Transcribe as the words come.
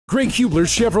Greg Hubler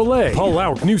Chevrolet, Paul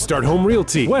Lauck New Start Home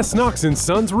Realty, West Knox &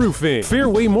 Sons Roofing,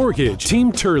 Fairway Mortgage,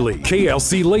 Team Turley,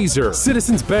 KLC Laser,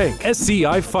 Citizens Bank,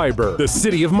 SCI Fiber, the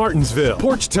City of Martinsville,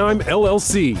 Porch Time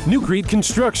LLC, NuCrete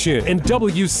Construction, and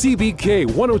WCBK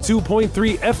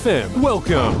 102.3 FM.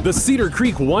 Welcome, the Cedar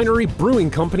Creek Winery, Brewing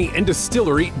Company, and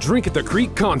Distillery Drink at the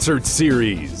Creek Concert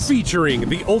Series, featuring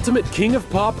the ultimate King of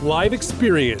Pop live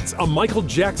experience, a Michael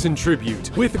Jackson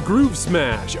tribute with Groove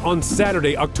Smash on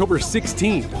Saturday, October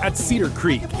 16th. At Cedar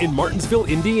Creek in Martinsville,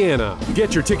 Indiana.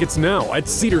 Get your tickets now at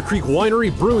Cedar Creek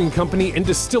Winery, Brewing Company, and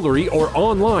Distillery or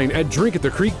online at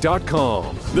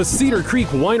drinkatthecreek.com. The Cedar Creek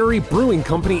Winery, Brewing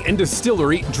Company, and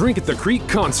Distillery Drink at the Creek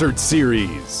Concert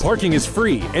Series. Parking is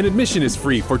free and admission is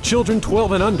free for children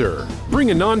 12 and under. Bring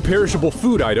a non-perishable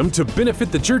food item to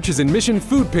benefit the churches in Mission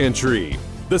Food Pantry.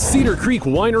 The Cedar Creek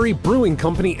Winery, Brewing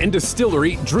Company, and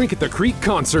Distillery Drink at the Creek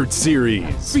Concert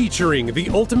Series, featuring the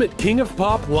ultimate King of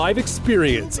Pop live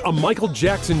experience, a Michael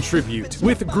Jackson tribute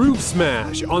with Groove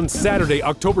Smash on Saturday,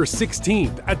 October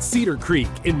 16th at Cedar Creek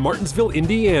in Martinsville,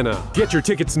 Indiana. Get your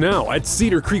tickets now at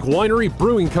Cedar Creek Winery,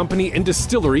 Brewing Company, and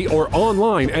Distillery or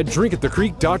online at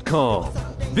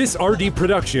drinkatthecreek.com. This RD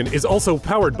production is also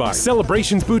powered by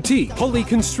Celebrations Boutique, Holy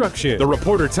Construction, The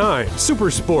Reporter Time, Super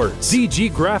Sports,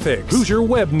 DG Graphics, Hoosier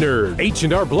Web Nerd,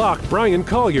 H&R Block, Brian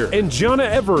Collier, and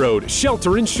Jonna Everode,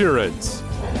 Shelter Insurance.